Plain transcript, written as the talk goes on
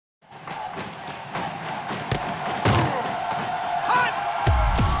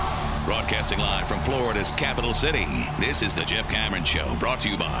Broadcasting live from Florida's capital city, this is the Jeff Cameron Show, brought to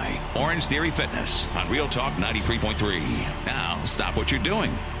you by Orange Theory Fitness on Real Talk 93.3. Now, stop what you're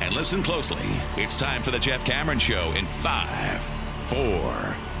doing and listen closely. It's time for the Jeff Cameron Show in 5,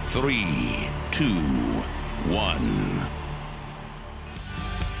 4, 3, 2, 1.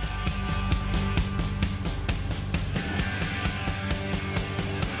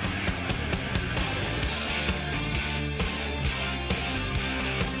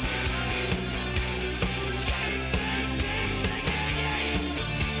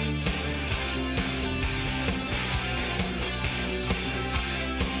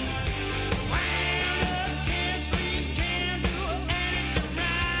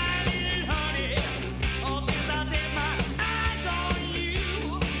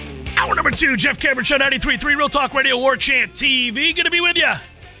 Number 2, Jeff Cameron Show, 93.3 Real Talk Radio, War Chant TV. Good to be with you.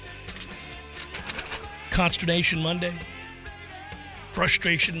 Consternation Monday.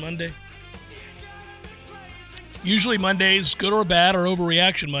 Frustration Monday. Usually Mondays, good or bad, are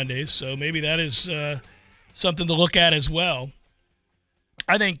overreaction Mondays, so maybe that is something to look at as well.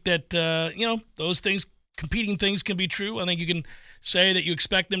 I think that, those things, competing things can be true. I think you can say that you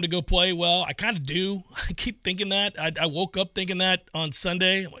expect them to go play well. I kind of do. I keep thinking that. I woke up thinking that on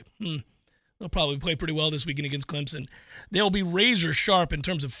Sunday. I'm like, they'll probably play pretty well this weekend against Clemson. They'll be razor sharp in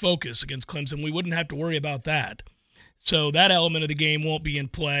terms of focus against Clemson. We wouldn't have to worry about that. So that element of the game won't be in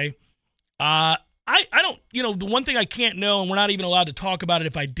play. I don't, the one thing I can't know, and we're not even allowed to talk about it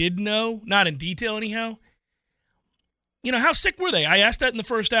if I did know, not in detail anyhow, how sick were they? I asked that in the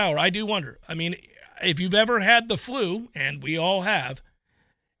first hour. I do wonder. I mean, if you've ever had the flu, and we all have,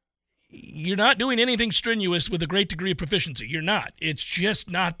 you're not doing anything strenuous with a great degree of proficiency. You're not. It's just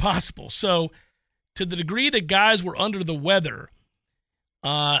not possible. So to the degree that guys were under the weather,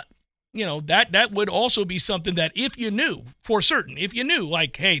 that would also be something that if you knew for certain,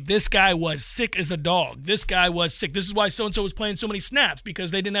 like, hey, this guy was sick as a dog. This guy was sick. This is why so-and-so was playing so many snaps,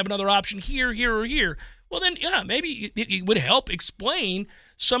 because they didn't have another option here, or here. Well, then, yeah, maybe it would help explain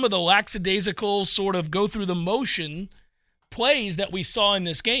some of the lackadaisical sort of go through the motion plays that we saw in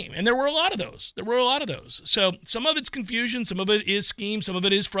this game. And there were a lot of those. So some of it's confusion, some of it is scheme, some of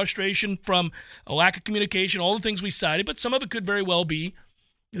it is frustration from a lack of communication, all the things we cited, but some of it could very well be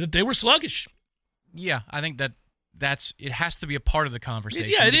that they were sluggish. Yeah, I think it has to be a part of the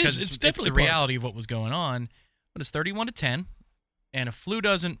conversation. Yeah, it because is. It's definitely the reality of what was going on. But it's 31-10, and a flu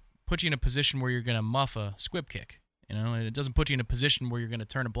doesn't put you in a position where you're going to muff a squib kick. And it doesn't put you in a position where you're going to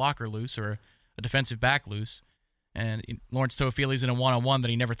turn a blocker loose or a defensive back loose. And Lawrence Toafili's in a one-on-one that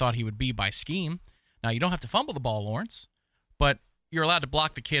he never thought he would be by scheme. Now, you don't have to fumble the ball, Lawrence, but you're allowed to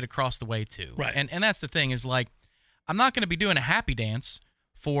block the kid across the way too. Right. And that's the thing is, like, I'm not going to be doing a happy dance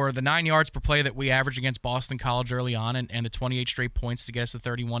for the 9 yards per play that we averaged against Boston College early on and the 28 straight points to get us to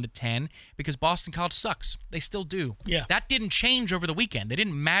 31-10 because Boston College sucks. They still do. Yeah. That didn't change over the weekend. They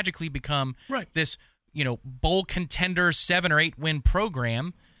didn't magically become this, bowl contender 7 or 8 win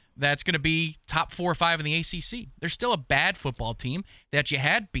program that's going to be top 4 or 5 in the ACC. They're still a bad football team that you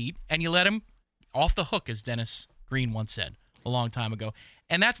had beat, and you let them off the hook, as Dennis Green once said a long time ago.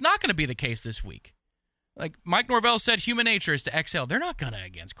 And that's not going to be the case this week. Like Mike Norvell said, human nature is to exhale. They're not going to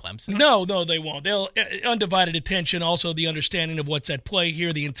against Clemson. No, they won't. They'll undivided attention. Also, the understanding of what's at play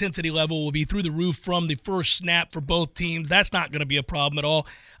here. The intensity level will be through the roof from the first snap for both teams. That's not going to be a problem at all.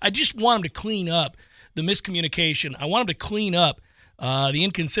 I just want them to clean up the miscommunication. I want them to clean up the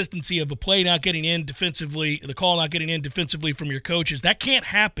inconsistency of a play not getting in defensively, the call not getting in defensively from your coaches. That can't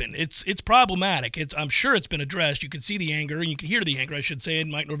happen. It's problematic. I'm sure it's been addressed. You can see the anger, and you can hear the anger, I should say, in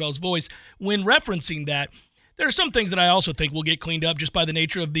Mike Norvell's voice when referencing that. There are some things that I also think will get cleaned up just by the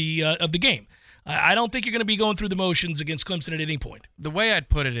nature of the game. I don't think you're going to be going through the motions against Clemson at any point. The way I'd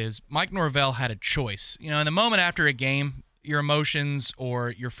put it is Mike Norvell had a choice. In the moment after a game, your emotions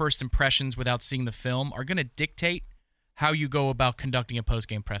or your first impressions without seeing the film are going to dictate how you go about conducting a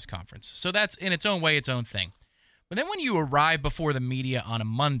post-game press conference. So that's, in its own way, its own thing. But then when you arrive before the media on a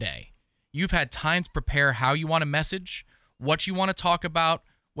Monday, you've had time to prepare how you want to message, what you want to talk about,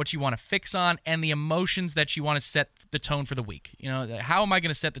 what you want to fix on, and the emotions that you want to set the tone for the week. How am I going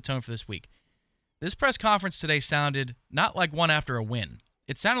to set the tone for this week? This press conference today sounded not like one after a win.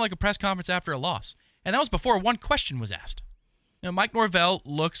 It sounded like a press conference after a loss. And that was before one question was asked. Mike Norvell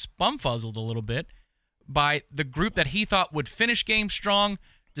looks bumfuzzled a little bit by the group that he thought would finish games strong,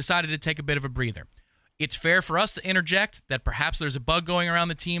 decided to take a bit of a breather. It's fair for us to interject that perhaps there's a bug going around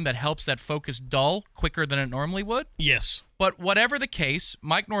the team that helps that focus dull quicker than it normally would. Yes. But whatever the case,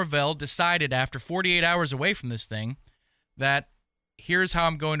 Mike Norvell decided after 48 hours away from this thing that here's how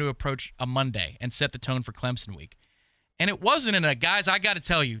I'm going to approach a Monday and set the tone for Clemson week. And it wasn't in a, guys, I got to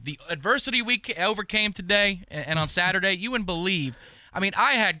tell you, the adversity we overcame today and on Saturday, you wouldn't believe. I mean,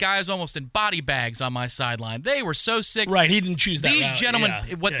 I had guys almost in body bags on my sideline. They were so sick. Right, he didn't choose that These route. gentlemen,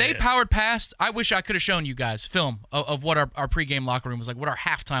 what they powered past, I wish I could have shown you guys film of what our pregame locker room was like, what our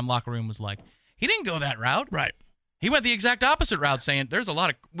halftime locker room was like. He didn't go that route. Right. He went the exact opposite route, saying there's a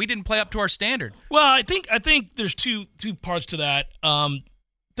lot of we didn't play up to our standard. Well, I think there's two parts to that.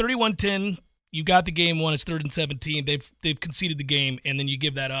 31-10, you got the game won. It's 3rd and 17. They've conceded the game, and then you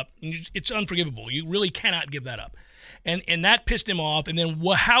give that up. It's unforgivable. You really cannot give that up. And that pissed him off, and then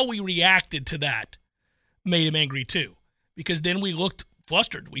how we reacted to that made him angry too, because then we looked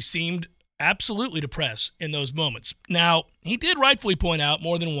flustered. We seemed absolutely depressed in those moments. Now, he did rightfully point out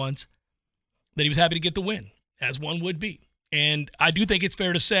more than once that he was happy to get the win, as one would be. And I do think it's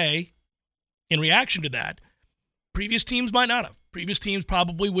fair to say, in reaction to that, previous teams might not have. Previous teams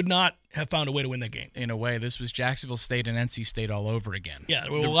probably would not have found a way to win that game. In a way, this was Jacksonville State and NC State all over again. Yeah,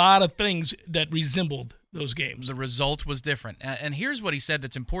 there were a lot of things that resembled those games. The result was different. And here's what he said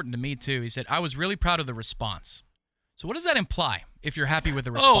that's important to me, too. He said, I was really proud of the response. So what does that imply if you're happy with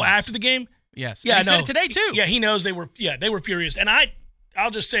the response? Oh, after the game? Yes. Yeah, he said it today, too. Yeah, he knows they were furious. And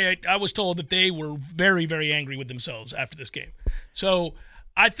I'll just say I was told that they were very, very angry with themselves after this game. So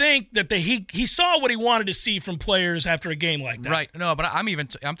I think that he saw what he wanted to see from players after a game like that. Right. No, but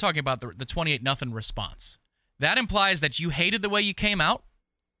I'm talking about the 28-0 response. That implies that you hated the way you came out,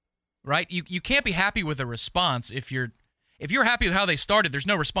 right? You can't be happy with a response if you're happy with how they started. There's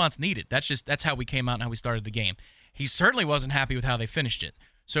no response needed. That's how we came out and how we started the game. He certainly wasn't happy with how they finished it.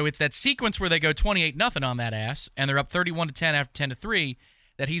 So it's that sequence where they go 28-0 on that ass and they're up 31-10 after 10-3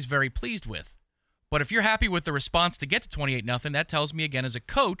 that he's very pleased with. But if you're happy with the response to get to 28-0, that tells me, again, as a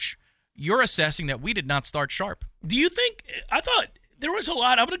coach, you're assessing that we did not start sharp. Do you think – I thought there was a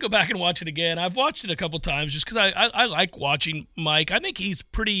lot – I'm going to go back and watch it again. I've watched it a couple times just because I like watching Mike. I think he's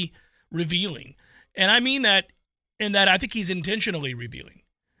pretty revealing. And I mean that in that I think he's intentionally revealing.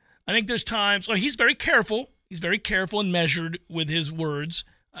 I think there's times – well, he's very careful. He's very careful and measured with his words.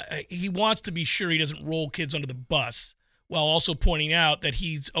 He wants to be sure he doesn't roll kids under the bus, while also pointing out that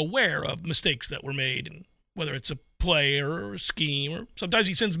he's aware of mistakes that were made, and whether it's a play or a scheme, or sometimes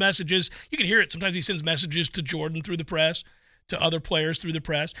he sends messages. You can hear it. Sometimes he sends messages to Jordan through the press, to other players through the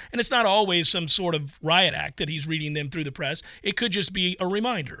press, and it's not always some sort of riot act that he's reading them through the press. It could just be a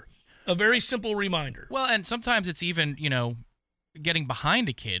reminder, a very simple reminder. Well, and sometimes it's even, getting behind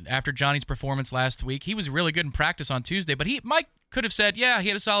a kid. After Johnny's performance last week, he was really good in practice on Tuesday, but Mike could have said, yeah, he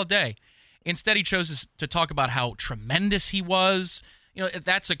had a solid day. Instead, he chose to talk about how tremendous he was.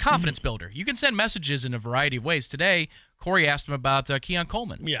 That's a confidence builder. You can send messages in a variety of ways. Today, Corey asked him about Keon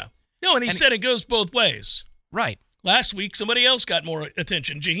Coleman. Yeah. No, and he said it goes both ways. Right. Last week, somebody else got more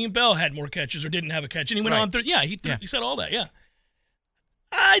attention. Jaheim Bell had more catches or didn't have a catch, and he went on through. Yeah, he said all that, yeah.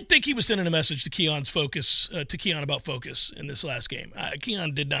 I think he was sending a message to Keon about focus in this last game.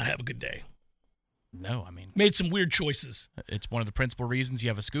 Keon did not have a good day. No, I mean. Made some weird choices. It's one of the principal reasons you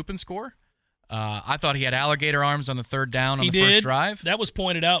have a scoop and score. I thought he had alligator arms on the third down on the first drive. That was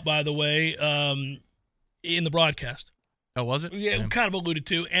pointed out, by the way, in the broadcast. Oh, was it? Yeah, kind of alluded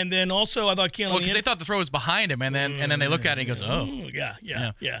to. And then also, I thought Keon. Well, because they thought the throw was behind him, and then they look at it and he goes, "Oh,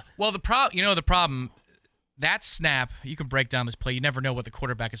 yeah." Well, the problem. That snap, you can break down this play. You never know what the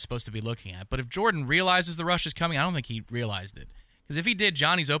quarterback is supposed to be looking at. But if Jordan realizes the rush is coming, I don't think he realized it. Because if he did,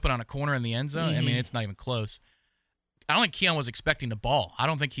 Johnny's open on a corner in the end zone. I mean, it's not even close. I don't think Keon was expecting the ball. I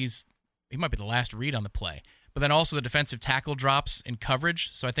don't think he might be the last read on the play. But then also the defensive tackle drops in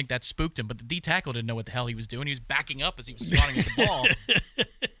coverage, so I think that spooked him. But the D tackle didn't know what the hell he was doing. He was backing up as he was swatting at the ball.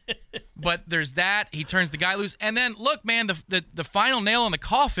 But there's that. He turns the guy loose. And then, look, man, the final nail in the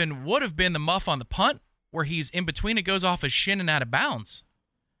coffin would have been the muff on the punt, where he's in between, it goes off his shin and out of bounds.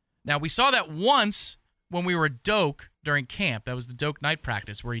 Now, we saw that once when we were at Doak during camp. That was the Doak night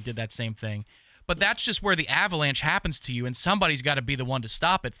practice where he did that same thing. But that's just where the avalanche happens to you, and somebody's got to be the one to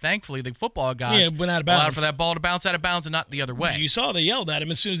stop it. Thankfully, the football guys went out of bounds. allowed for that ball to bounce out of bounds and not the other way. You saw they yelled at him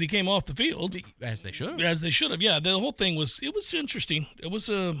as soon as he came off the field. As they should have. As they should have, yeah. The whole thing was interesting. It was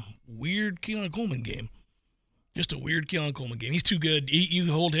a weird Keon Coleman game. Just a weird Keon Coleman game. He's too good.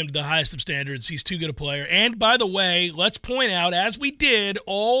 You hold him to the highest of standards. He's too good a player. And, by the way, let's point out, as we did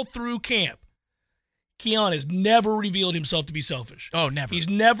all through camp, Keon has never revealed himself to be selfish. Oh, never. He's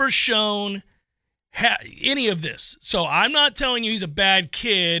never shown any of this. So I'm not telling you he's a bad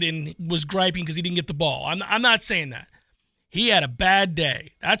kid and was griping because he didn't get the ball. I'm not saying that. He had a bad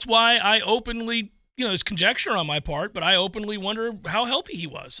day. That's why I openly, it's conjecture on my part, but I openly wonder how healthy he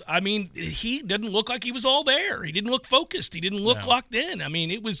was. I mean, he didn't look like he was all there. He didn't look focused. He didn't look locked in. I mean,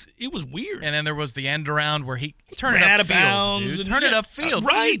 it was weird. And then there was the end around where he turned it out of upfield, bounds. dude. Turn it upfield. Right.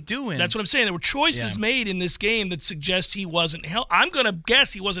 What are you doing? That's what I'm saying. There were choices made in this game that suggest he wasn't healthy. I'm going to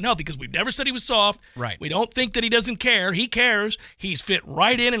guess he wasn't healthy because we've never said he was soft. Right. We don't think that he doesn't care. He cares. He's fit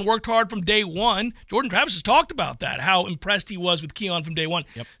right in and worked hard from day one. Jordan Travis has talked about that, how impressed he was with Keon from day one.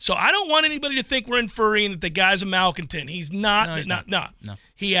 Yep. So I don't want anybody to think we're inferring that the guy's a malcontent. He's not. No, he's not. No.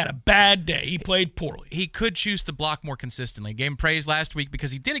 He had a bad day. He played poorly. He could choose to block more consistently. Gave him praise last week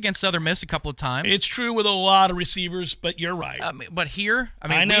because he did against Southern Miss a couple of times. It's true with a lot of receivers, but you're right. But here,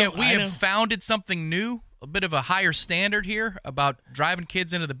 we have founded something new, a bit of a higher standard here about driving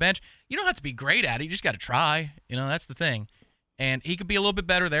kids into the bench. You don't have to be great at it. You just got to try. That's the thing. And he could be a little bit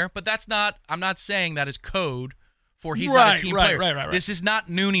better there, but I'm not saying that is code for he's not a team player. Right. This is not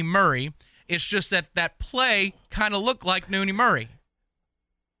Nooney Murray. It's just that play kind of looked like Nooney Murray.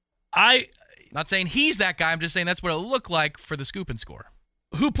 I'm not saying he's that guy. I'm just saying that's what it looked like for the scoop and score.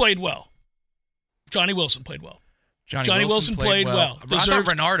 Who played well? Johnny Wilson played well. Johnny Wilson played well. I thought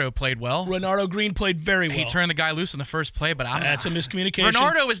Renardo played well. Renardo Green played very well. He turned the guy loose in the first play, but that's a miscommunication.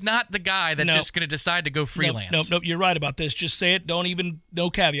 Renardo is not the guy that's just going to decide to go freelance. Nope, you're right about this. Just say it. No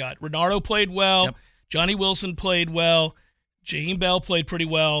caveat. Renardo played well. Yep. Johnny Wilson played well. Jaheim Bell played pretty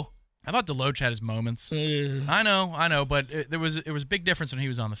well. I thought Deloach had his moments. I know, but it was a big difference when he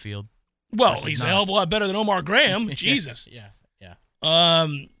was on the field. Well, he's a hell of a lot better than Omar Graham. Jesus. Yeah.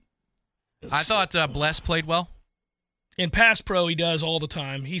 I thought Bless played well. In pass pro, he does all the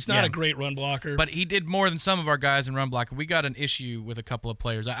time. He's not a great run blocker. But he did more than some of our guys in run blocking. We got an issue with a couple of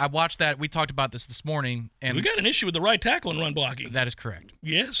players. I watched that. We talked about this morning. And we got an issue with the right tackle in run blocking. That is correct.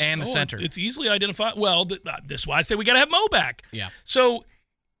 Yes. And the center. It's easily identified. Well, this is why I say we got to have Mo back. Yeah. So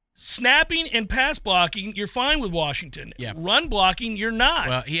snapping and pass blocking, you're fine with Washington. Yeah. Run blocking, you're not.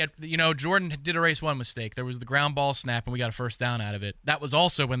 Well, he had, Jordan did erase one mistake. There was the ground ball snap, and we got a first down out of it. That was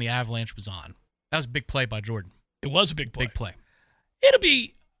also when the Avalanche was on. That was a big play by Jordan. It was a big play. Big play. It'll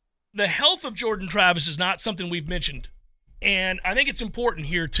be the health of Jordan Travis is not something we've mentioned. And I think it's important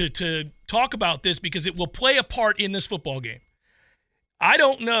here to talk about this because it will play a part in this football game. I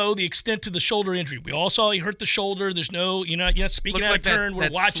don't know the extent to the shoulder injury. We all saw he hurt the shoulder. There's no, you're not speaking out of turn.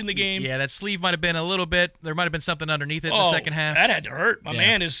 We're watching the game. Yeah, that sleeve might have been a little bit. There might have been something underneath it in the second half. That had to hurt. My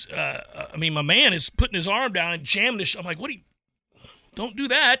man is putting his arm down and jamming his. I'm like, what? Don't do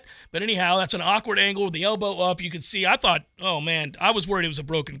that. But anyhow, that's an awkward angle with the elbow up. You could see. I thought, oh man, I was worried it was a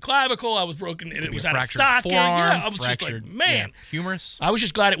broken clavicle. I was broken. It was out of socket. Forearm, I was just like, man, humerus. I was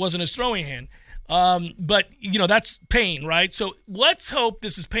just glad it wasn't his throwing hand. But that's pain, right? So let's hope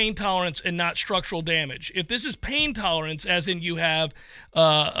this is pain tolerance and not structural damage. If this is pain tolerance, as in you have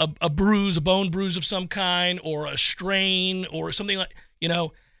a bruise, a bone bruise of some kind, or a strain, or something like,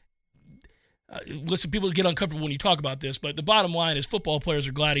 listen, people get uncomfortable when you talk about this, but the bottom line is football players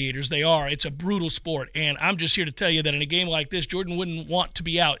are gladiators. They are. It's a brutal sport, and I'm just here to tell you that in a game like this, Jordan wouldn't want to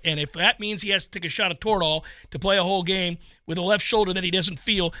be out. And if that means he has to take a shot of Toradol to play a whole game with a left shoulder that he doesn't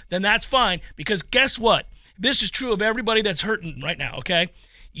feel, then that's fine, because guess what? This is true of everybody that's hurting right now, okay?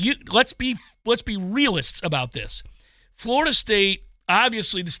 Let's be realists about this. Florida State,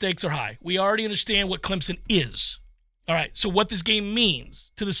 obviously the stakes are high. We already understand what Clemson is. All right, so what this game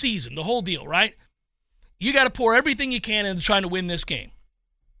means to the season, the whole deal, right? You got to pour everything you can into trying to win this game.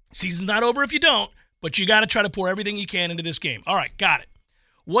 Season's not over if you don't, but you got to try to pour everything you can into this game. All right, got it.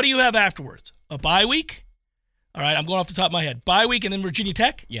 What do you have afterwards? A bye week? All right, I'm going off the top of my head. Bye week and then Virginia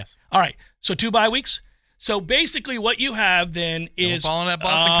Tech? Yes. All right, so 2 bye weeks? So basically what you have then is... Don't fall in that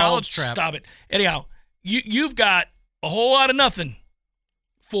Boston College trap. Stop it. Anyhow, you've got a whole lot of nothing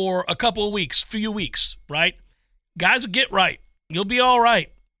for a couple of weeks, few weeks, right? Guys will get right. You'll be all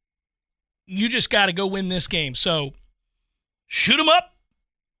right. You just got to go win this game. So shoot them up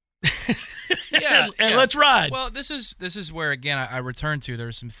and let's ride. Well, this is where, again, I return to there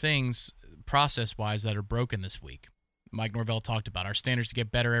are some things process-wise that are broken this week. Mike Norvell talked about our standards to get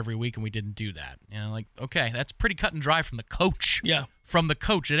better every week, and we didn't do that. Okay, that's pretty cut and dry from the coach. Yeah. From the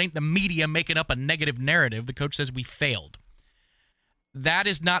coach. It ain't the media making up a negative narrative. The coach says we failed. That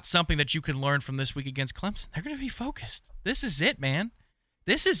is not something that you can learn from this week against Clemson. They're going to be focused. This is it, man.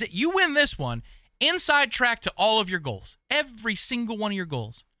 This is it. You win this one, inside track to all of your goals, every single one of your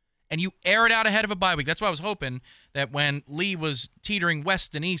goals, and you air it out ahead of a bye week. That's why I was hoping that when Lee was teetering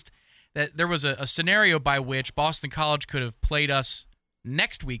west and east, that there was a scenario by which Boston College could have played us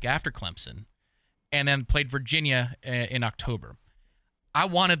next week after Clemson and then played Virginia in October. I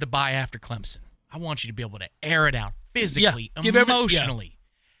wanted the bye after Clemson. I want you to be able to air it out physically, emotionally.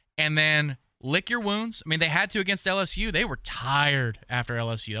 And then lick your wounds. I mean, they had to against LSU. They were tired after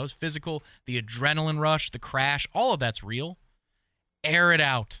LSU. That was physical. The adrenaline rush, the crash, all of that's real. Air it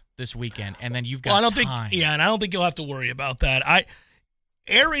out this weekend, and then you've got time. And I don't think you'll have to worry about that.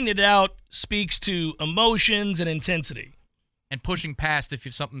 Airing it out speaks to emotions and intensity. And pushing past if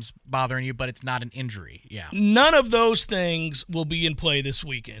something's bothering you, but it's not an injury. Yeah. None of those things will be in play this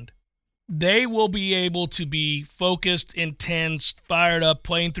weekend. They will be able to be focused, intense, fired up,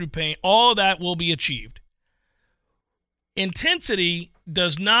 playing through pain. All of that will be achieved. Intensity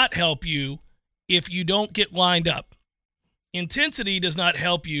does not help you if you don't get lined up. Intensity does not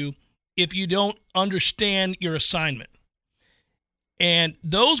help you if you don't understand your assignment. And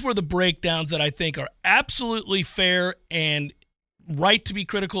those were the breakdowns that I think are absolutely fair and right to be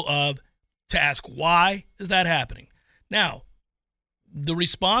critical of, to ask why is that happening. Now, the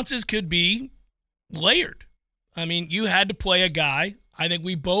responses could be layered. I mean, you had to play a guy. I think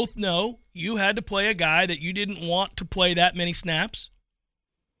we both know you had to play a guy that you didn't want to play that many snaps.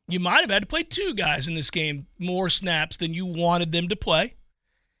 You might have had to play two guys in this game, more snaps than you wanted them to play.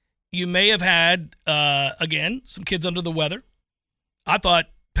 You may have had, again, some kids under the weather. I thought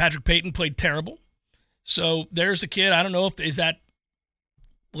Patrick Payton played terrible. So there's a kid, I don't know is that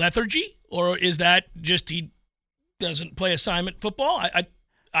lethargy or is that just he doesn't play assignment football?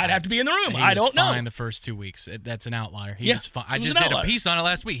 I'd have to be in the room. I don't know. He was fine the first 2 weeks. That's an outlier. He was fine. I just did a piece on it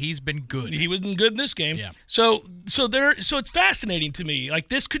last week. He's been good. He was good in this game. Yeah. So it's fascinating to me. Like,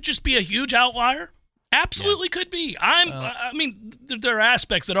 this could just be a huge outlier. Absolutely could be. I mean, there are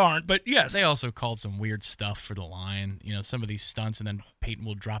aspects that aren't, but yes. They also called some weird stuff for the line. You know, some of these stunts, and then Peyton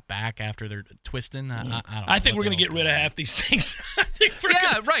will drop back after they're twisting. I don't know. I think we're going to get rid of half these things.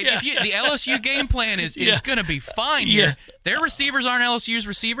 Right. Yeah. The LSU game plan is going to be fine here. Their receivers aren't LSU's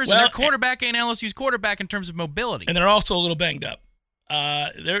receivers, and their quarterback ain't LSU's quarterback in terms of mobility. And they're also a little banged up.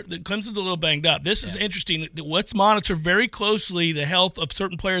 Clemson's a little banged up. This is interesting. Let's monitor very closely the health of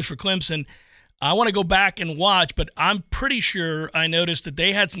certain players for Clemson. I want to go back and watch, but I'm pretty sure I noticed that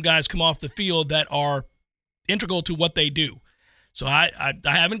they had some guys come off the field that are integral to what they do. So I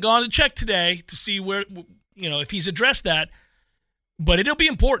haven't gone to check today to see where, if he's addressed that, but it'll be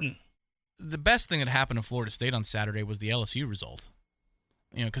important. The best thing that happened to Florida State on Saturday was the LSU result.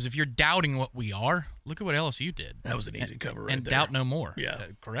 Because if you're doubting what we are, look at what LSU did. That was an easy cover right there. And doubt no more. Yeah.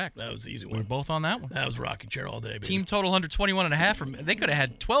 Correct. That was the easy one. We were both on that one. That was rocking chair all day, baby. Team total 121.5. They could have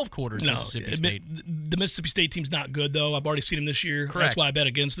had 12 quarters, Mississippi State. The Mississippi State team's not good, though. I've already seen them this year. Correct. That's why I bet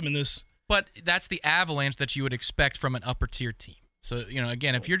against them in this. But that's the avalanche that you would expect from an upper-tier team. So,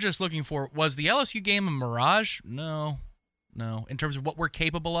 again, if you're just looking for, was the LSU game a mirage? No. In terms of what we're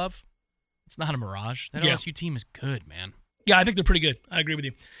capable of, it's not a mirage. That LSU team is good, man. Yeah, I think they're pretty good. I agree with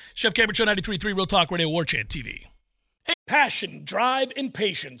you. Chef Cameron Show 93.3 Real Talk Radio War Chant TV. Passion, drive, and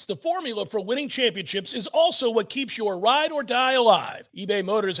patience. The formula for winning championships is also what keeps your ride or die alive. eBay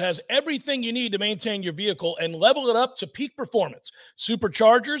Motors has everything you need to maintain your vehicle and level it up to peak performance.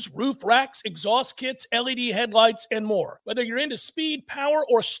 Superchargers, roof racks, exhaust kits, LED headlights, and more. Whether you're into speed, power,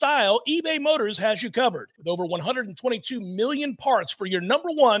 or style, eBay Motors has you covered. With over 122 million parts for your number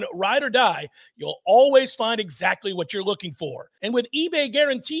one ride or die, you'll always find exactly what you're looking for. And with eBay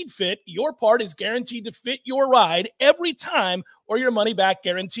Guaranteed Fit, your part is guaranteed to fit your ride every time, or your money back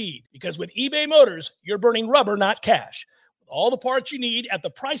guaranteed. Because with eBay Motors, you're burning rubber, not cash. With all the parts you need at the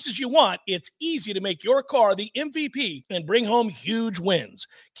prices you want, it's easy to make your car the MVP and bring home huge wins.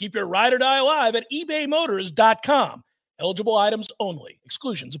 Keep your ride or die alive at ebaymotors.com. Eligible items only.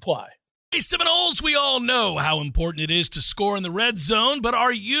 Exclusions apply. Hey, Seminoles, we all know how important it is to score in the red zone, but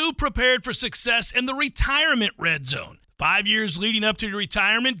are you prepared for success in the retirement red zone? 5 years leading up to your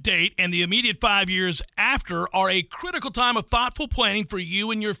retirement date and the immediate 5 years after are a critical time of thoughtful planning for you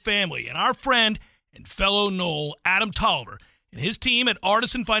and your family. And our friend and fellow Knoll, Adam Tolliver, and his team at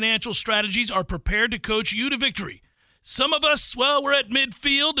Artisan Financial Strategies are prepared to coach you to victory. Some of us, we're at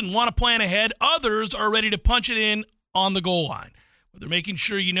midfield and want to plan ahead. Others are ready to punch it in on the goal line. Whether making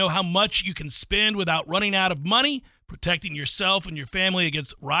sure you know how much you can spend without running out of money, protecting yourself and your family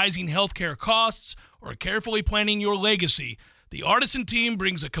against rising healthcare costs, or carefully planning your legacy, the Artisan team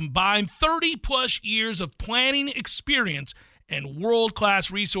brings a combined 30-plus years of planning experience and world-class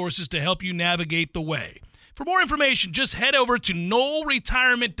resources to help you navigate the way. For more information, just head over to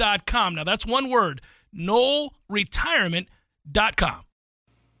knollretirement.com. Now, that's one word, knollretirement.com.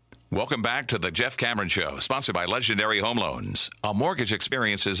 Welcome back to the Jeff Cameron Show, sponsored by Legendary Home Loans, a mortgage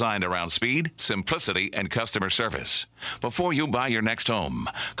experience designed around speed, simplicity, and customer service. Before you buy your next home,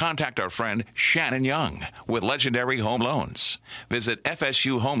 contact our friend Shannon Young with Legendary Home Loans. Visit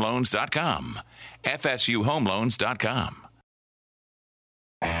FSUHomeLoans.com. FSUHomeLoans.com.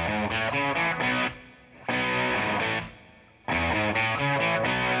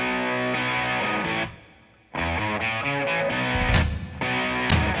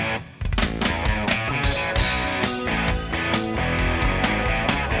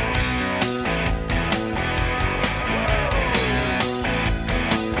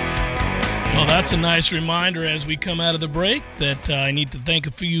 It's a nice reminder as we come out of the break that I need to thank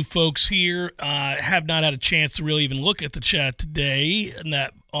a few folks here. I have not had a chance to really even look at the chat today,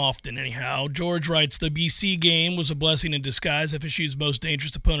 not often anyhow. George writes, the BC game was a blessing in disguise. FSU's most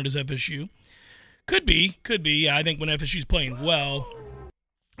dangerous opponent is FSU. Could be. I think when FSU's playing well,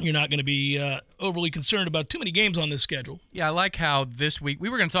 you're not going to be overly concerned about too many games on this schedule. Yeah, I like how this week, we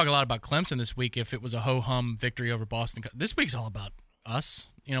were going to talk a lot about Clemson this week if it was a ho-hum victory over Boston. This week's all about us.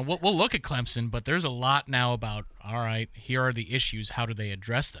 You know, we'll look at Clemson, but there's a lot now about, all right, here are the issues. How do they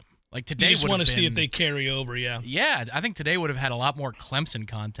address them? Like today, you just want to see if they carry over, yeah. Yeah, I think today would have had a lot more Clemson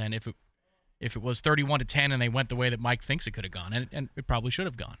content if it was 31-10 and they went the way that Mike thinks it could have gone, and it probably should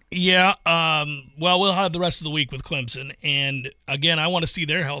have gone. Yeah, well, we'll have the rest of the week with Clemson, and again, I want to see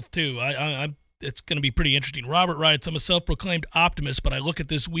their health too. It's going to be pretty interesting. Robert writes, I'm a self-proclaimed optimist, but I look at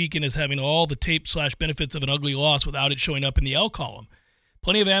this weekend as having all the tape/benefits of an ugly loss without it showing up in the L column.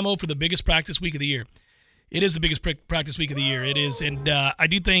 Plenty of ammo for the biggest practice week of the year. It is the biggest practice week of the year. It is, and I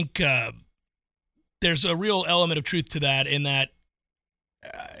do think there's a real element of truth to that in that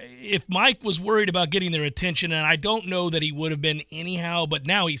if Mike was worried about getting their attention, and I don't know that he would have been anyhow, but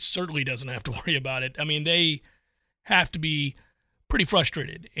now he certainly doesn't have to worry about it. I mean, they have to be pretty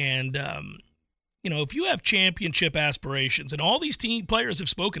frustrated. And, if you have championship aspirations, and all these team players have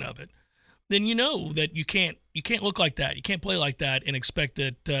spoken of it, then you know that you can't look like that. You can't play like that and expect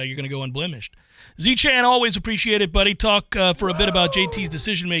that you're going to go unblemished. Z-Chan, always appreciate it, buddy. Talk for a bit about JT's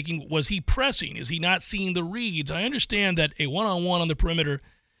decision-making. Was he pressing? Is he not seeing the reads? I understand that a one-on-one on the perimeter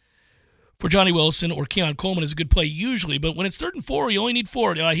for Johnny Wilson or Keon Coleman is a good play usually, but when it's 3rd and 4, you only need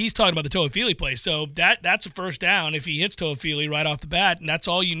 4. He's talking about the Toafili play, so that's a first down if he hits Toafili right off the bat, and that's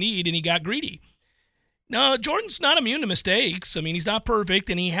all you need, and he got greedy. No, Jordan's not immune to mistakes. I mean, he's not perfect,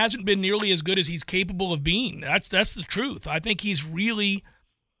 and he hasn't been nearly as good as he's capable of being. That's the truth. I think he's really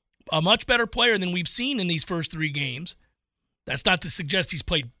a much better player than we've seen in these first 3 games. That's not to suggest he's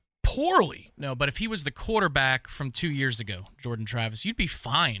played poorly. No, but if he was the quarterback from 2 years ago, Jordan Travis, you'd be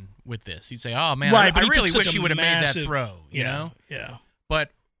fine with this. You'd say, oh, man, right, I really wish he would have made that throw, you know? Yeah.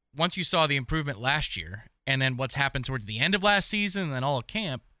 But once you saw the improvement last year, and then what's happened towards the end of last season and then all of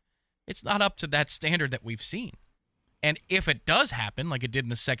camp, it's not up to that standard that we've seen. And if it does happen, like it did in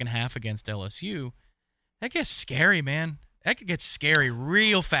the second half against LSU, that gets scary, man. That could get scary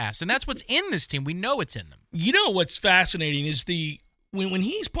real fast. And that's what's in this team. We know it's in them. You know what's fascinating is when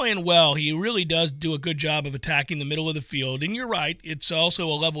he's playing well, he really does do a good job of attacking the middle of the field. And you're right, it's also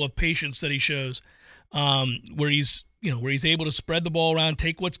a level of patience that he shows where he's able to spread the ball around,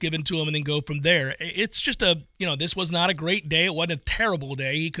 take what's given to him, and then go from there. It's just this was not a great day. It wasn't a terrible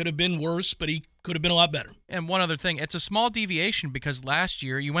day. He could have been worse, but he could have been a lot better. And one other thing, it's a small deviation because last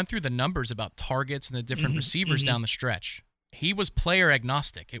year you went through the numbers about targets and the different receivers down the stretch. He was player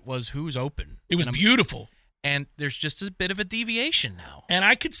agnostic. It was who's open. It was beautiful. And there's just a bit of a deviation now. And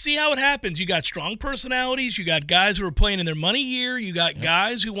I could see how it happens. You got strong personalities. You got guys who are playing in their money year. You got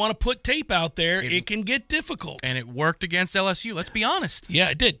guys who want to put tape out there. It can get difficult. And it worked against LSU. Let's be honest. Yeah,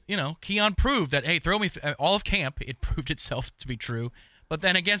 it did. Keon proved that, hey, throw me all of camp. It proved itself to be true. But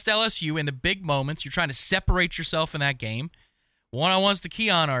then against LSU, in the big moments, you're trying to separate yourself in that game. One-on-ones to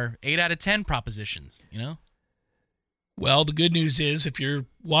Keon are 8 out of 10 propositions, Well, the good news is if you're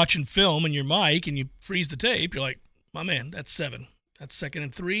watching film and you're Mike and you freeze the tape, you're like, my man, that's 7. That's 2nd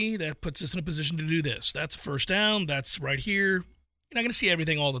and 3. That puts us in a position to do this. That's first down. That's right here. You're not going to see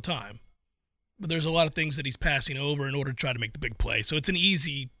everything all the time. But there's a lot of things that he's passing over in order to try to make the big play. So it's an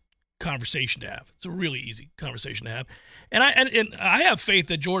easy conversation to have. It's a really easy conversation to have. And I have faith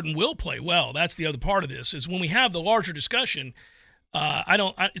that Jordan will play well. That's the other part of this is when we have the larger discussion –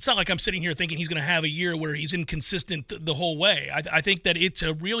 it's not like I'm sitting here thinking he's going to have a year where he's inconsistent the whole way. I think that it's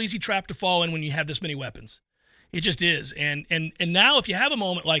a real easy trap to fall in when you have this many weapons. It just is. And now if you have a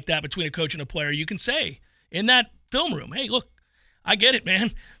moment like that between a coach and a player, you can say in that film room, hey, look, I get it,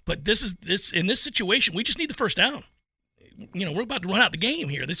 man, but this in this situation, we just need the first down. We're about to run out the game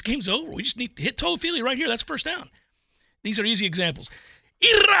here. This game's over. We just need to hit Toafili right here. That's first down. These are easy examples.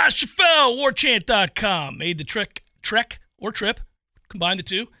 Schoffel, warchant.com made the trek or trip. Combine the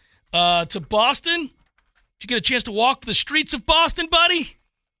two. To Boston. Did you get a chance to walk the streets of Boston, buddy?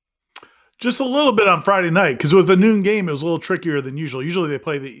 Just a little bit on Friday night because with the noon game, it was a little trickier than usual. Usually they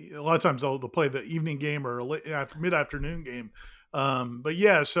play a lot of times they'll play the evening game or a mid-afternoon game. But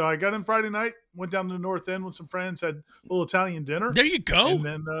yeah, so I got in Friday night, went down to the North End with some friends, had a little Italian dinner. There you go.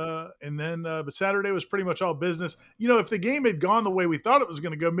 But Saturday was pretty much all business. If the game had gone the way we thought it was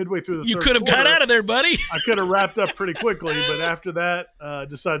going to go midway through the You third could have got out of there, buddy. I could have wrapped up pretty quickly, but after that,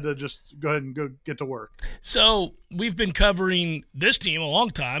 decided to just go ahead and go get to work. So we've been covering this team a long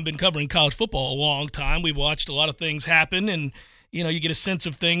time, been covering college football a long time. We've watched a lot of things happen, and, you get a sense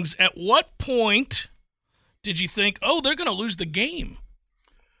of things. At what point did you think, they're going to lose the game?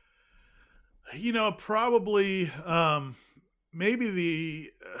 Probably maybe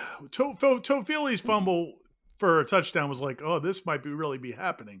the Toffoli's fumble for a touchdown was like, this might really be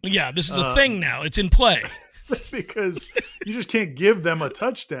happening. Yeah, this is a thing now. It's in play. Because you just can't give them a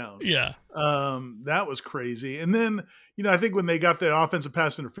touchdown. Yeah. That was crazy. And then, I think when they got the offensive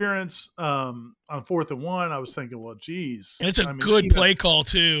pass interference on 4th and 1, I was thinking, well, geez. And it's a good play call,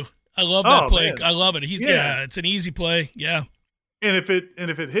 too. I love that play. Man. I love it. It's an easy play. Yeah. And if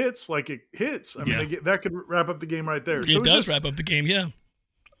it hits, like it hits, that could wrap up the game right there. It does wrap up the game, yeah.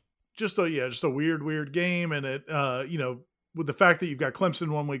 Just a weird game. And it, with the fact that you've got Clemson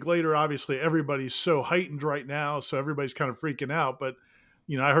 1 week later, obviously everybody's so heightened right now. So everybody's kind of freaking out. But,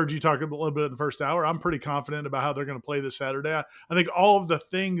 I heard you talking a little bit in the first hour. I'm pretty confident about how they're going to play this Saturday. I think all of the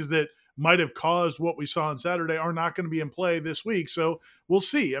things that might have caused what we saw on Saturday are not going to be in play this week. So we'll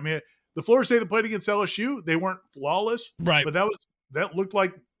see. The Florida State that played against LSU, they weren't flawless. Right. But that looked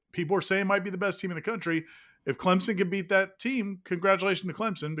like people were saying might be the best team in the country. If Clemson can beat that team, congratulations to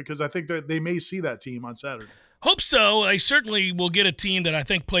Clemson, because I think that they may see that team on Saturday. Hope so. I certainly will get a team that I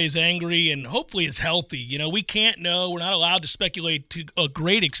think plays angry and hopefully is healthy. We can't know. We're not allowed to speculate to a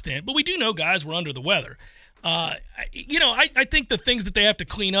great extent, but we do know guys were under the weather. I think the things that they have to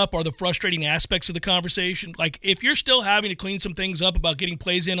clean up are the frustrating aspects of the conversation. Like, if you're still having to clean some things up about getting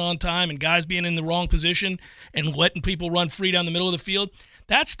plays in on time and guys being in the wrong position and letting people run free down the middle of the field,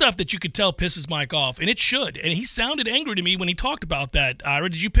 that's stuff that you could tell pisses Mike off, and it should. And he sounded angry to me when he talked about that. Ira,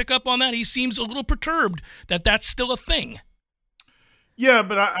 did you pick up on that? He seems a little perturbed that that's still a thing. Yeah,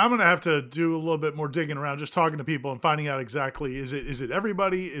 but I'm going to have to do a little bit more digging around, just talking to people and finding out exactly, is it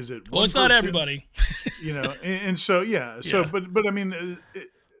everybody? Is it well, it's not everybody. And so, yeah. So, but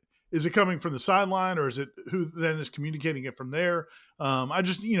is it coming from the sideline, or is it who then is communicating it from there? I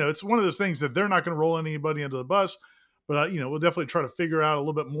just, it's one of those things that they're not going to roll anybody under the bus, but, we'll definitely try to figure out a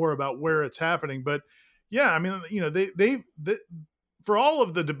little bit more about where it's happening. But, yeah, they for all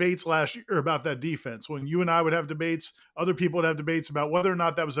of the debates last year about that defense, when you and I would have debates, other people would have debates about whether or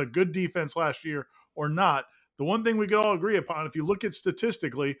not that was a good defense last year or not. The one thing we could all agree upon, if you look at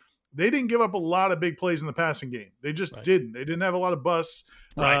statistically, they didn't give up a lot of big plays in the passing game. They just didn't. They didn't have a lot of busts.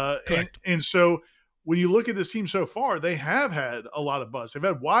 Right. And so when you look at this team so far, they have had a lot of busts. They've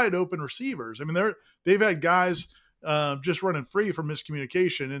had wide open receivers. They've had guys just running free from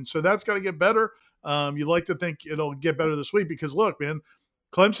miscommunication. And so that's got to get better. You'd like to think it'll get better this week because, look, man,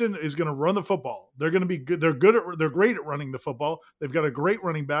 Clemson is going to run the football. They're going to be good. They're great at running the football. They've got a great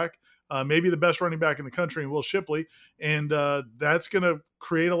running back, maybe the best running back in the country, in Will Shipley. And that's going to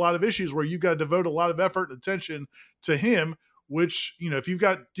create a lot of issues where you've got to devote a lot of effort and attention to him, which, if you've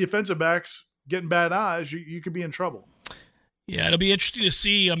got defensive backs getting bad eyes, you could be in trouble. Yeah, it'll be interesting to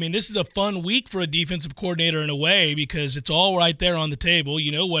see. This is a fun week for a defensive coordinator in a way because it's all right there on the table.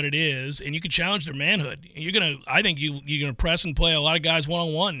 You know what it is, and you can challenge their manhood. I think you're gonna press and play a lot of guys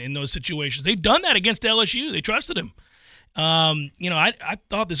one-on-one in those situations. They've done that against LSU. They trusted him. I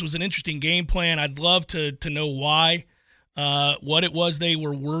thought this was an interesting game plan. I'd love to know why, what it was they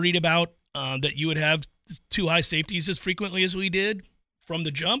were worried about, that you would have two high safeties as frequently as we did from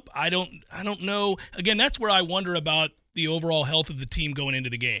the jump. I don't know. Again, that's where I wonder about the overall health of the team going into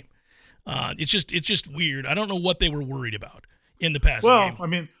the game. It's just weird. I don't know what they were worried about in the passing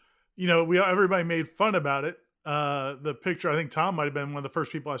game. Everybody made fun about it. The picture, I think Tom might have been one of the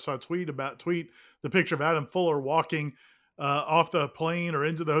first people I saw tweet the picture of Adam Fuller walking off the plane or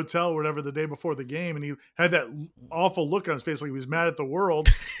into the hotel or whatever the day before the game, and he had that awful look on his face like he was mad at the world.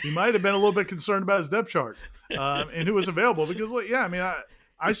 He might have been a little bit concerned about his depth chart and who was available because,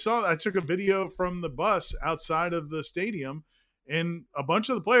 I took a video from the bus outside of the stadium, and a bunch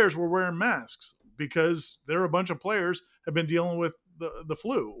of the players were wearing masks because there are a bunch of players have been dealing with the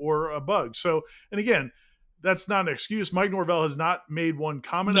flu or a bug. So, and again, that's not an excuse. Mike Norvell has not made one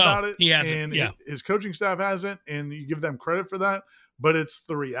comment about it. He hasn't. And his coaching staff hasn't, and you give them credit for that. But it's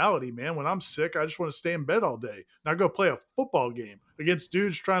the reality, man. When I'm sick, I just want to stay in bed all day, not go play a football game against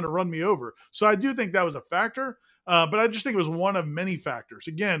dudes trying to run me over. So I do think that was a factor. But I just think it was one of many factors.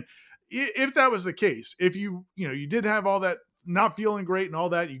 Again, if that was the case, if you did have all that not feeling great and all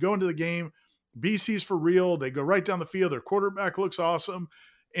that, you go into the game BC's for real. They go right down the field. Their quarterback looks awesome.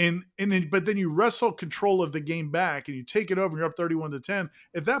 But then you wrestle control of the game back and you take it over and you're up 31-10.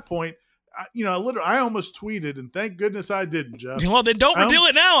 At that point, I almost tweeted, and thank goodness I didn't, Jeff. Well, then don't reveal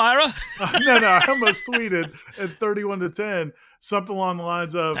it now, Ira. No, I almost tweeted at 31-10 something along the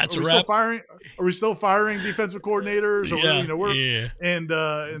lines of, That's are we still firing defensive coordinators? And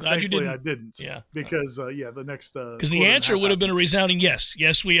thankfully I didn't. Yeah. Because, the next because the answer would have been a resounding yes.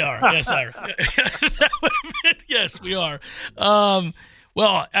 Yes, we are. Yes, Ira. That would have been yes, we are.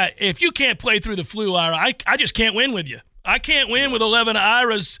 Well, if you can't play through the flu, Ira, I just can't win with you. I can't win with 11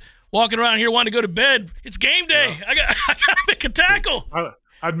 Iras walking around here wanting to go to bed. It's game day. Yeah. I got to make a tackle.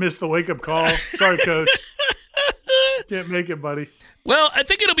 I'd miss the wake-up call. Sorry, Coach. Can't make it, buddy. Well, I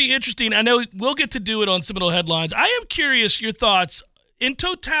think it'll be interesting. I know we'll get to do it on some of the headlines. I am curious your thoughts in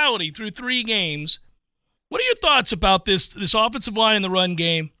totality through 3 games. What are your thoughts about this offensive line in the run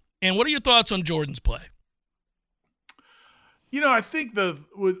game, and what are your thoughts on Jordan's play? I think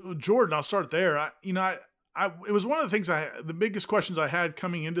with Jordan, I'll start there. It was one of the things the biggest questions I had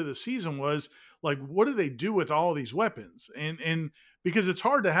coming into the season was, like, what do they do with all these weapons? And because it's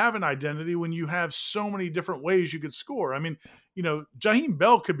hard to have an identity when you have so many different ways you could score. I mean, Jaheim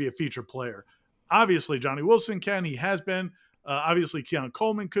Bell could be a feature player. Obviously, Johnny Wilson can. He has been. Obviously, Keon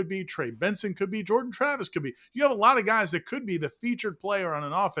Coleman could be. Trey Benson could be. Jordan Travis could be. You have a lot of guys that could be the featured player on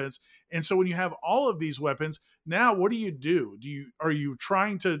an offense. And so when you have all of these weapons, now what do you do? Are you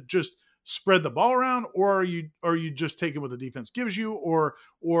trying to just spread the ball around, or are you just taking what the defense gives you, or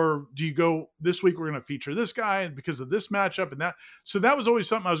do you go, this week we're going to feature this guy and because of this matchup and that? So that was always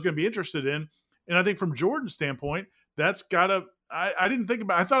something I was going to be interested in. And I think from Jordan's standpoint, that's gotta, I didn't think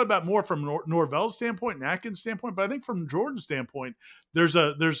about, I thought about more from Norvell's standpoint and Atkins' standpoint, but I think from Jordan's standpoint, there's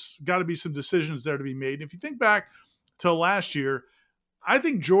got to be some decisions there to be made. And if you think back to last year, I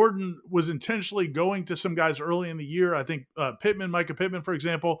think Jordan was intentionally going to some guys early in the year. I think Micah Pittman, for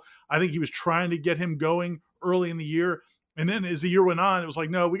example, I think he was trying to get him going early in the year. And then as the year went on, it was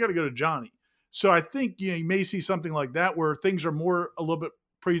like, no, we got to go to Johnny. So I think you may see something like that where things are a little bit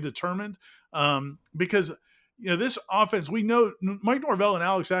predetermined because this offense, we know Mike Norvell and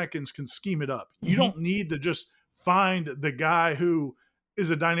Alex Atkins can scheme it up. You don't need to just find the guy who is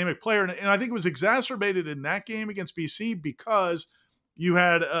a dynamic player. And I think it was exacerbated in that game against BC because you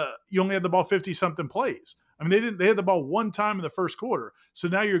only had the ball 50-something plays. I mean, they had the ball one time in the first quarter. So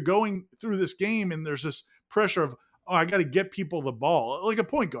now you're going through this game and there's this pressure of, I got to get people the ball, like a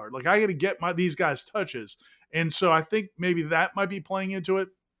point guard. Like, I got to get these guys touches. And so I think maybe that might be playing into it.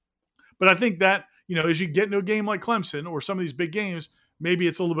 But I think that, as you get into a game like Clemson or some of these big games, maybe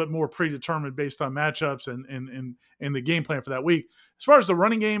it's a little bit more predetermined based on matchups and the game plan for that week. As far as the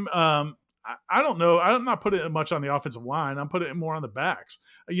running game, I don't know. I'm not putting it much on the offensive line. I'm putting it more on the backs.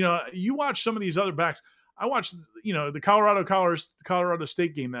 You watch some of these other backs. I watched, the Colorado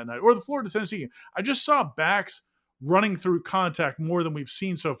State game that night, or the Florida Tennessee game. I just saw backs running through contact more than we've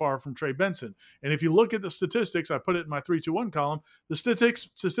seen so far from Trey Benson. And if you look at the statistics, I put it in my 3-2-1 column. The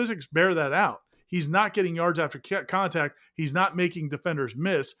statistics bear that out. He's not getting yards after contact. He's not making defenders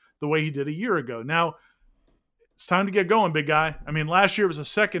miss the way he did a year ago. Now, it's time to get going, big guy. I mean, last year was the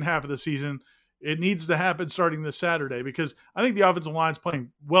second half of the season. It needs to happen starting this Saturday because I think the offensive line's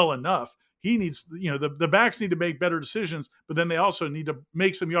playing well enough. He needs, the backs need to make better decisions, but then they also need to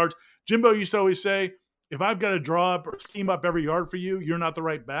make some yards. Jimbo used to always say, if I've got to draw up or scheme up every yard for you, you're not the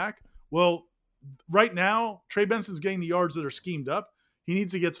right back. Well, right now, Trey Benson's getting the yards that are schemed up. He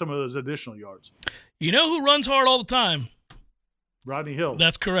needs to get some of those additional yards. You know who runs hard all the time? Rodney Hill.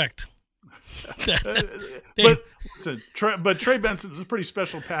 That's correct. But Trey Benson's a pretty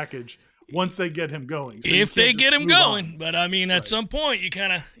special package once they get him going. So if they get him going. But, I mean, at some point, you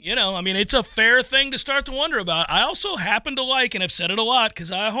kind of, it's a fair thing to start to wonder about. I also happen to like, and I've said it a lot, because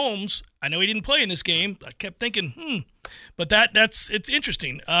Holmes, I know he didn't play in this game. I kept thinking, But it's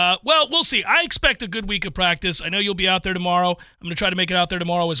interesting. Well, we'll see. I expect a good week of practice. I know you'll be out there tomorrow. I'm going to try to make it out there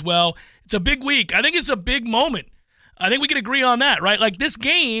tomorrow as well. It's a big week. I think it's a big moment. I think we can agree on that, right? Like, this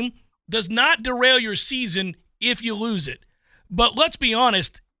game does not derail your season if you lose it. But let's be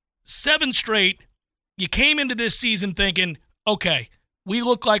honest, 7 straight, you came into this season thinking, okay, we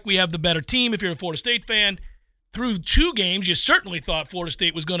look like we have the better team if you're a Florida State fan. Through 2 games, you certainly thought Florida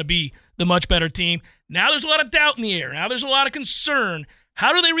State was going to be the much better team. Now there's a lot of doubt in the air. Now there's a lot of concern.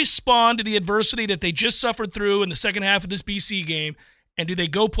 How do they respond to the adversity that they just suffered through in the second half of this BC game? And do they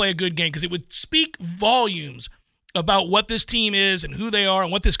go play a good game? Because it would speak volumes about what this team is and who they are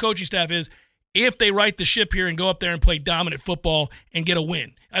and what this coaching staff is if they right the ship here and go up there and play dominant football and get a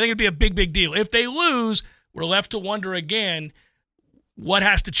win. I think it'd be a big, big deal. If they lose, we're left to wonder again, What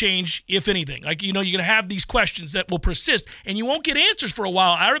has to change, if anything? Like, you're going to have these questions that will persist, and you won't get answers for a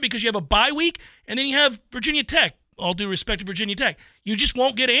while, Ira, because you have a bye week, and then you have Virginia Tech. All due respect to Virginia Tech. You just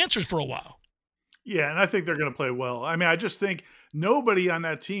won't get answers for a while. Yeah, and I think they're going to play well. I mean, I just think nobody on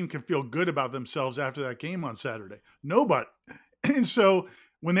that team can feel good about themselves after that game on Saturday. Nobody. And so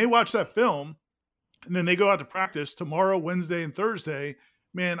when they watch that film, and then they go out to practice tomorrow, Wednesday, and Thursday,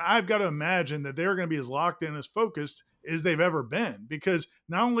 man, I've got to imagine that they're going to be as locked in, as focused as they've ever been. Because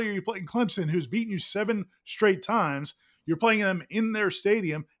not only are you playing Clemson, who's beaten you 7 straight times, you're playing them in their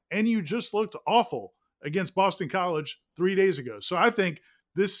stadium, and you just looked awful against Boston College 3 days ago. So I think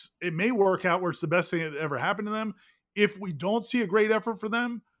it may work out where it's the best thing that ever happened to them. If we don't see a great effort for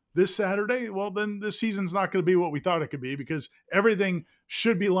them this Saturday, well, then this season's not going to be what we thought it could be, because everything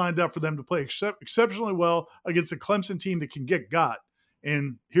should be lined up for them to play exceptionally well against a Clemson team that can get got.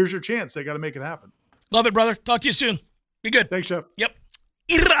 And here's your chance. They got to make it happen. Love it, brother. Talk to you soon. Be good. Thanks, Chef. Yep.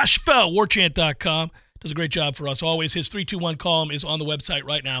 Schoffel, warchant.com. Does a great job for us always. His 321 column is on the website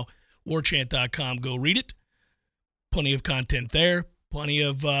right now, warchant.com. Go read it. Plenty of content there. Plenty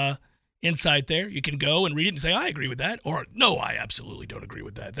of insight there. You can go and read it and say, I agree with that. Or, no, I absolutely don't agree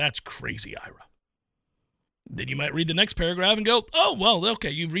with that. That's crazy, Ira. Then you might read the next paragraph and go, oh, well,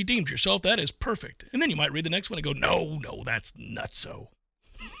 okay, you've redeemed yourself. That is perfect. And then you might read the next one and go, no, that's nutso.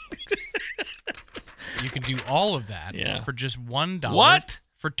 You can do all of that for just $1. What?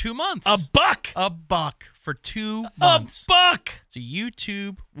 For 2 months. $1 for 2 months. $1. It's a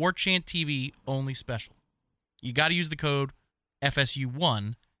YouTube War Chant TV only special. You got to use the code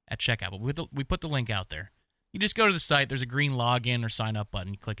FSU1 at checkout. But we put the link out there. You just go to the site. There's a green login or sign up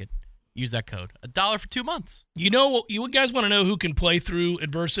button. You click it. Use that code. $1 for 2 months. You know, you guys want to know who can play through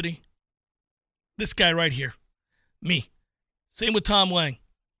adversity? This guy right here. Me. Same with Tom Lang.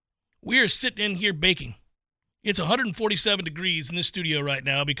 We are sitting in here baking. It's 147 degrees in this studio right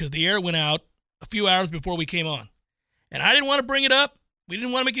now because the air went out a few hours before we came on. And I didn't want to bring it up. We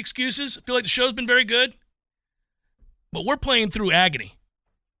didn't want to make excuses. I feel like the show's been very good. But we're playing through agony.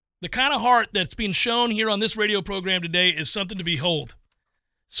 The kind of heart that's being shown here on this radio program today is something to behold.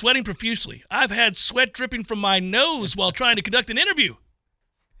 Sweating profusely. I've had sweat dripping from my nose while trying to conduct an interview.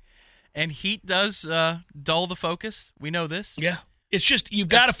 And heat does dull the focus. We know this. Yeah. It's just, you've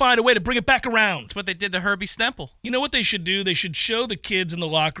got to find a way to bring it back around. That's what they did to Herbie Stemple. You know what they should do? They should show the kids in the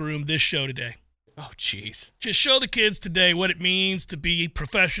locker room this show today. Oh, jeez. Just show the kids today what it means to be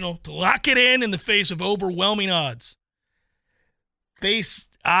professional, to lock it in the face of overwhelming odds. Face,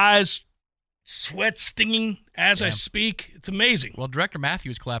 eyes, sweat stinging as I speak. It's amazing. Well, Director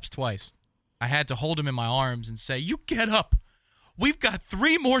Matthews collapsed twice. I had to hold him in my arms and say, you get up. We've got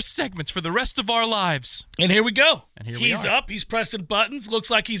 3 more segments for the rest of our lives. And here we go. And here he's we are. up. He's pressing buttons. Looks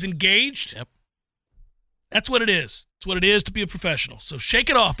like he's engaged. Yep. That's what it is. It's what it is to be a professional. So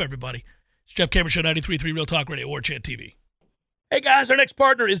shake it off, everybody. It's Jeff Cameron Show, 93.3 Real Talk Radio, War Chant TV. Hey, guys, our next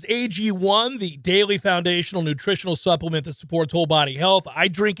partner is AG1, the daily foundational nutritional supplement that supports whole body health. I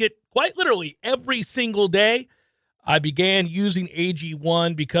drink it quite literally every single day. I began using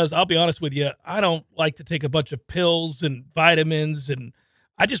AG1 because, I'll be honest with you, I don't like to take a bunch of pills and vitamins, and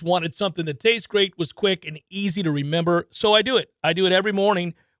I just wanted something that tastes great, was quick, and easy to remember, so I do it. I do it every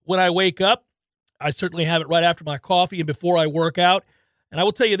morning when I wake up. I certainly have it right after my coffee and before I work out. And I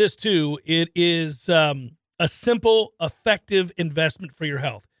will tell you this, too. It is a simple, effective investment for your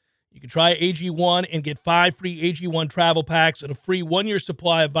health. You can try AG1 and get 5 free AG1 travel packs and a free 1-year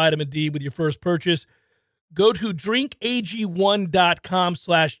supply of vitamin D with your first purchase. Go to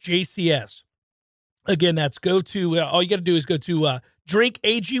drinkag1.com/JCS. Again, that's all you got to do is go to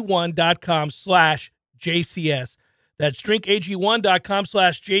drinkag1.com/JCS. That's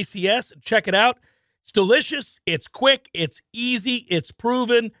drinkag1.com/JCS. Check it out. It's delicious. It's quick. It's easy. It's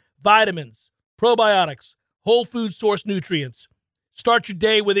proven. Vitamins, probiotics, whole food source nutrients. Start your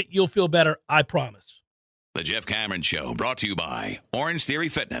day with it. You'll feel better. I promise. The Jeff Cameron Show, brought to you by Orange Theory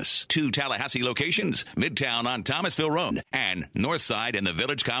Fitness. 2 Tallahassee locations, Midtown on Thomasville Road, and Northside in the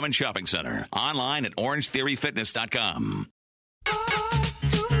Village Common Shopping Center. Online at orangetheoryfitness.com.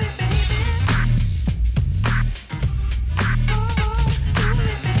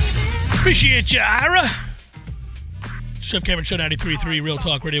 Appreciate you, Ira. Jeff Cameron Show, 93.3 Real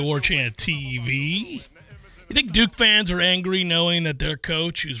Talk Radio, War Chant TV. You think Duke fans are angry knowing that their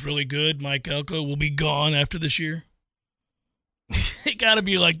coach, who's really good, Mike Elko, will be gone after this year? They got to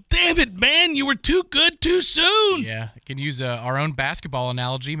be like, damn it, man, you were too good too soon. Yeah, I can use our own basketball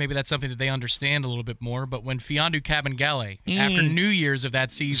analogy. Maybe that's something that they understand a little bit more. But when Fiondu Kabengele, after New Year's of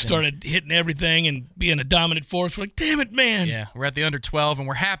that season, started hitting everything and being a dominant force, we're like, damn it, man. Yeah, we're at the under 12, and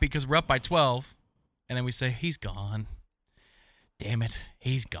we're happy because we're up by 12. And then we say, he's gone. Damn it,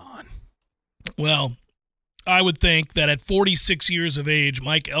 he's gone. Well, I would think that at 46 years of age,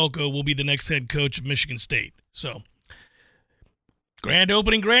 Mike Elko will be the next head coach of Michigan State. So, grand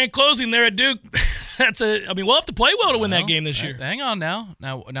opening, grand closing there at Duke. We'll have to play well to win that game this year. Hang on now.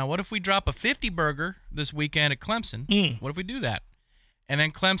 Now, what if we drop a 50-burger this weekend at Clemson? What if we do that? And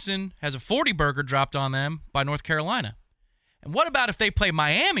then Clemson has a 40-burger dropped on them by North Carolina. And what about if they play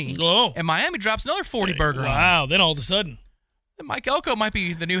Miami and Miami drops another 40-burger on them? Wow, then all of a sudden. Then Mike Elko might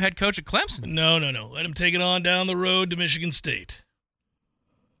be the new head coach at Clemson. No. Let him take it on down the road to Michigan State.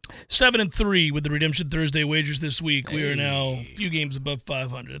 7-3 with the Redemption Thursday wagers this week. We are now a few games above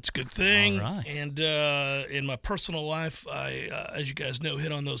 500. That's a good thing. All right. And in my personal life, I, as you guys know,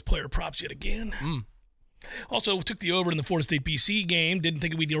 hit on those player props yet again. Also, took the over in the Florida State BC game. Didn't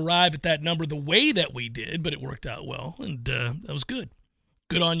think we'd arrive at that number the way that we did, but it worked out well, and that was good.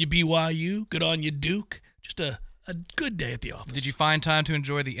 Good on you, BYU. Good on you, Duke. Just a good day at the office. Did you find time to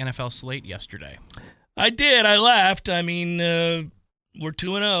enjoy the NFL slate yesterday? I did. I laughed. I mean, we're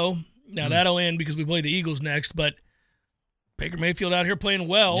 2-0. Now, that'll end because we play the Eagles next, but Baker Mayfield out here playing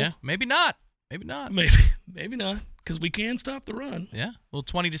well. Yeah, maybe not. Maybe not, because we can stop the run. Yeah, a little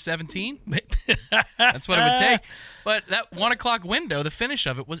 20-17. That's what it would take. But that 1 o'clock window, the finish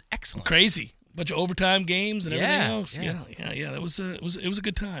of it was excellent. Crazy. Bunch of overtime games and everything else. Yeah. That was it was a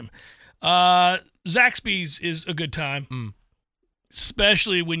good time. Zaxby's is a good time.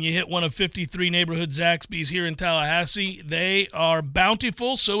 Especially when you hit one of 53 neighborhood Zaxby's here in Tallahassee. They are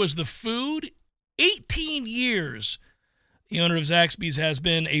bountiful, so is the food. 18 years the owner of Zaxby's has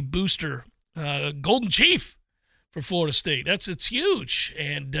been a booster, Golden Chief for Florida State. It's huge.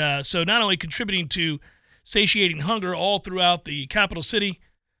 And so not only contributing to satiating hunger all throughout the capital city,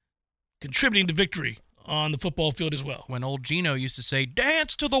 contributing to victory on the football field as well. When old Gino used to say,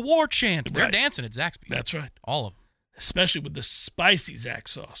 dance to the war chant. They're dancing at Zaxby's. That's right. All of them. Especially with the spicy Zax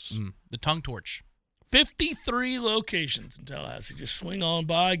sauce. The tongue torch. 53 locations in Tallahassee. Just swing on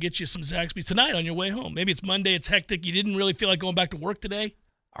by, get you some Zaxby's tonight on your way home. Maybe it's Monday, it's hectic. You didn't really feel like going back to work today.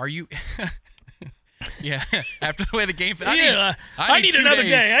 Are you? Yeah, after the way the game. I need another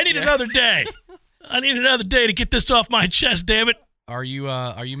day. I need another day. I need another day to get this off my chest, damn it. Are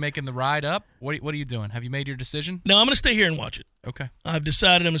you making the ride up? What are you doing? Have you made your decision? No, I'm going to stay here and watch it. Okay. I've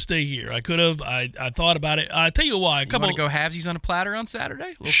decided I'm going to stay here. I could have. I thought about it. I tell you why. You want to go halvesies on a platter on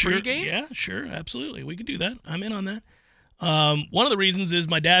Saturday? A little pregame? Yeah, sure. Absolutely. We can do that. I'm in on that. One of the reasons is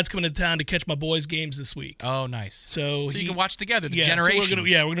my dad's coming to town to catch my boys' games this week. Oh, nice. So you can watch together, generations. So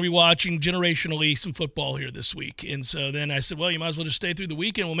we're going to be watching generationally some football here this week. And so then I said, well, you might as well just stay through the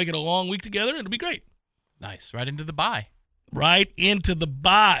weekend. We'll make it a long week together, and it'll be great. Nice. Right into the bye. Right into the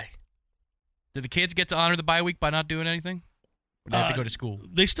bye. Did the kids get to honor the bye week by not doing anything? Or do they have to go to school?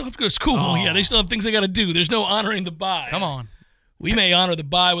 They still have to go to school. Oh. Yeah, they still have things they got to do. There's no honoring the bye. Come on. We may honor the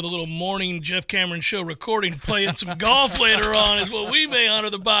bye with a little morning Jeff Cameron show recording, playing some golf later on is what we may honor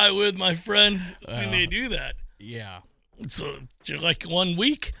the bye with, my friend. We may do that. Yeah. So like 1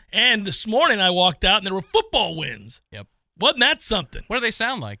 week. And this morning I walked out and there were football wins. Yep. Wasn't that something? What do they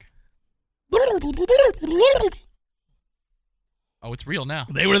sound like? Oh, it's real now.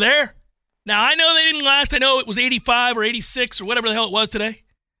 They were there. Now, I know they didn't last. I know it was 85 or 86 or whatever the hell it was today.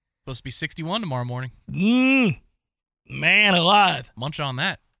 Supposed to be 61 tomorrow morning. Man alive. Munch on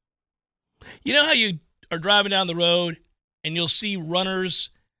that. You know how you are driving down the road and you'll see runners,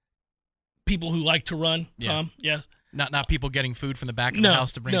 people who like to run? Yeah. Yes. Not people getting food from the back of the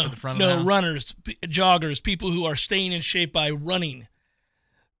house to bring to the front of the house. No, runners, joggers, people who are staying in shape by running.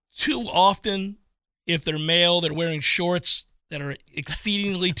 Too often, if they're male, they're wearing shorts that are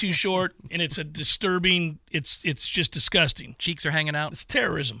exceedingly too short, and it's a disturbing, it's just disgusting. Cheeks are hanging out. It's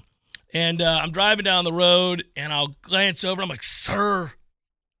terrorism. And I'm driving down the road, and I'll glance over, and I'm like, sir,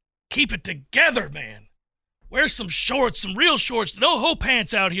 keep it together, man. Wear some shorts, some real shorts. No hoe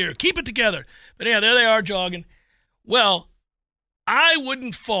pants out here. Keep it together. But yeah, there they are jogging. Well, I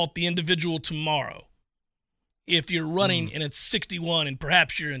wouldn't fault the individual tomorrow if you're running and it's 61 and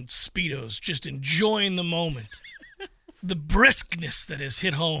perhaps you're in Speedos, just enjoying the moment. The briskness that has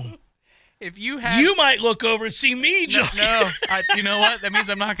hit home. If you had, you might look over and see me jogging. No, you know what? That means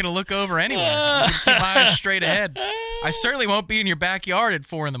I'm not going to look over anyway. I'm going to keep my eyes straight ahead. I certainly won't be in your backyard at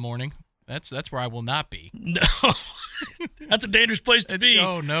 4 a.m. That's where I will not be. No, that's a dangerous place to be.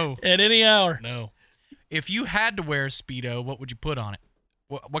 Oh no, at any hour. No. If you had to wear a Speedo, what would you put on it?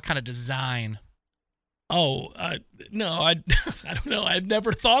 What kind of design? Oh, no, I don't know. I've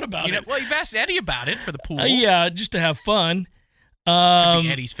never thought about it. Well, you've asked Eddie about it for the pool. Yeah, just to have fun. Could be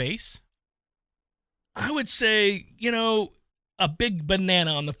Eddie's face. I would say, a big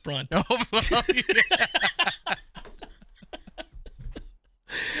banana on the front. Oh, well, yeah.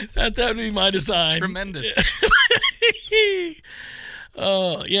 That would be my design. Tremendous.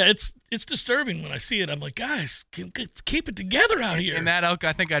 Oh, yeah, it's disturbing when I see it. I'm like, guys, keep it together out here. In that elk,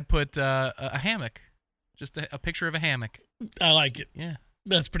 I think I'd put a hammock. Just a picture of a hammock. I like it. Yeah.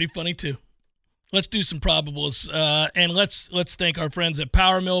 That's pretty funny, too. Let's do some probables, and let's thank our friends at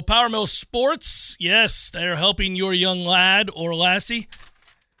Power Mill. Power Mill Sports, yes, they're helping your young lad or lassie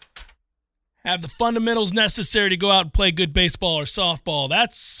have the fundamentals necessary to go out and play good baseball or softball.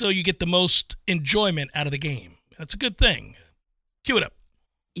 That's so you get the most enjoyment out of the game. That's a good thing. Cue it up.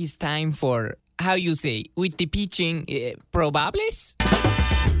 It's time for, how you say, with the pitching, probables?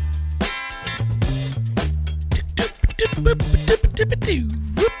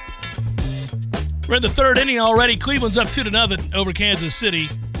 We're in the third inning already. Cleveland's up 2-0 over Kansas City.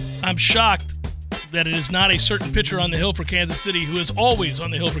 I'm shocked that it is not a certain pitcher on the hill for Kansas City who is always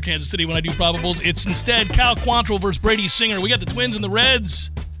on the hill for Kansas City when I do probables. It's instead Cal Quantrill versus Brady Singer. We got the Twins and the Reds.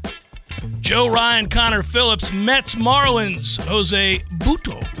 Joe Ryan, Connor Phillips, Mets, Marlins, Jose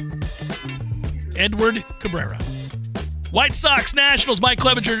Buto, Edward Cabrera. White Sox, Nationals, Mike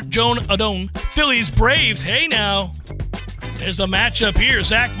Clevenger, Joan Adone. Phillies, Braves, hey now. There's a matchup here,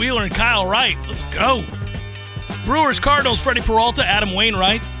 Zach Wheeler and Kyle Wright. Let's go. Brewers, Cardinals, Freddie Peralta, Adam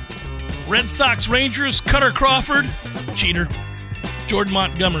Wainwright. Red Sox, Rangers, Cutter Crawford, cheater, Jordan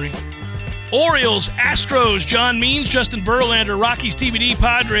Montgomery. Orioles, Astros, John Means, Justin Verlander, Rockies, TBD,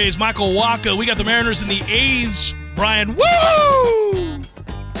 Padres, Michael Wacha. We got the Mariners and the A's, Brian Woo!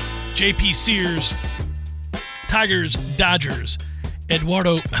 JP Sears, Tigers, Dodgers,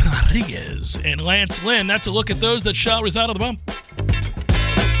 Eduardo Rodriguez, and Lance Lynn. That's a look at those that shall reside on the bump.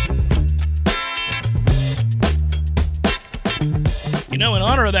 You know, in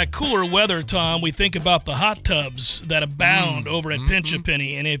honor of that cooler weather, Tom, we think about the hot tubs that abound over at Pinch a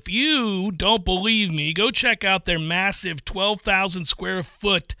Penny. And if you don't believe me, go check out their massive 12,000 square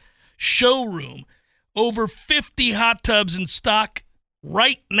foot showroom. Over 50 hot tubs in stock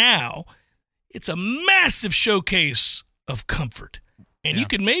right now. It's a massive showcase of comfort. And you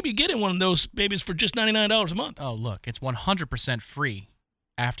can maybe get in one of those babies for just $99 a month. Oh, look, it's 100% free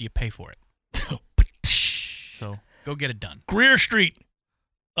after you pay for it. So go get it done. Greer Street.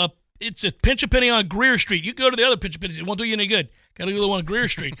 It's a Pinch a Penny on Greer Street. You go to the other Pinch a Pennies, it won't do you any good. Got to go to the one on Greer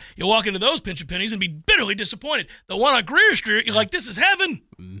Street. You'll walk into those Pinch a Pennies and be bitterly disappointed. The one on Greer Street, you're like, this is heaven.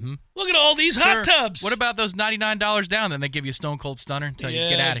 Mm-hmm. Look at all these hot tubs. What about those $99 down? Then they give you a Stone Cold Stunner and tell you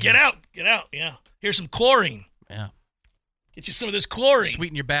get out of here. Get out. Yeah. Here's some chlorine. Yeah. Get you some of this chlorine.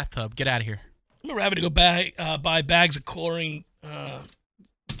 Sweeten your bathtub. Get out of here. I remember having to go buy bags of chlorine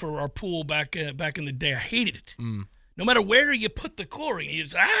for our pool back in the day. I hated it. No matter where you put the chlorine, you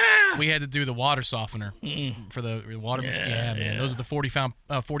just, We had to do the water softener for the water. Yeah, man. Those are the 40-pound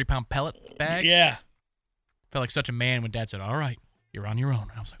pellet bags. Yeah. Felt like such a man when Dad said, all right, you're on your own.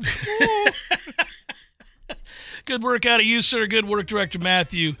 And I was like, Good work out of you, sir. Good work, Director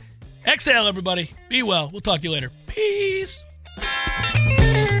Matthew. Exhale, everybody. Be well. We'll talk to you later. Peace.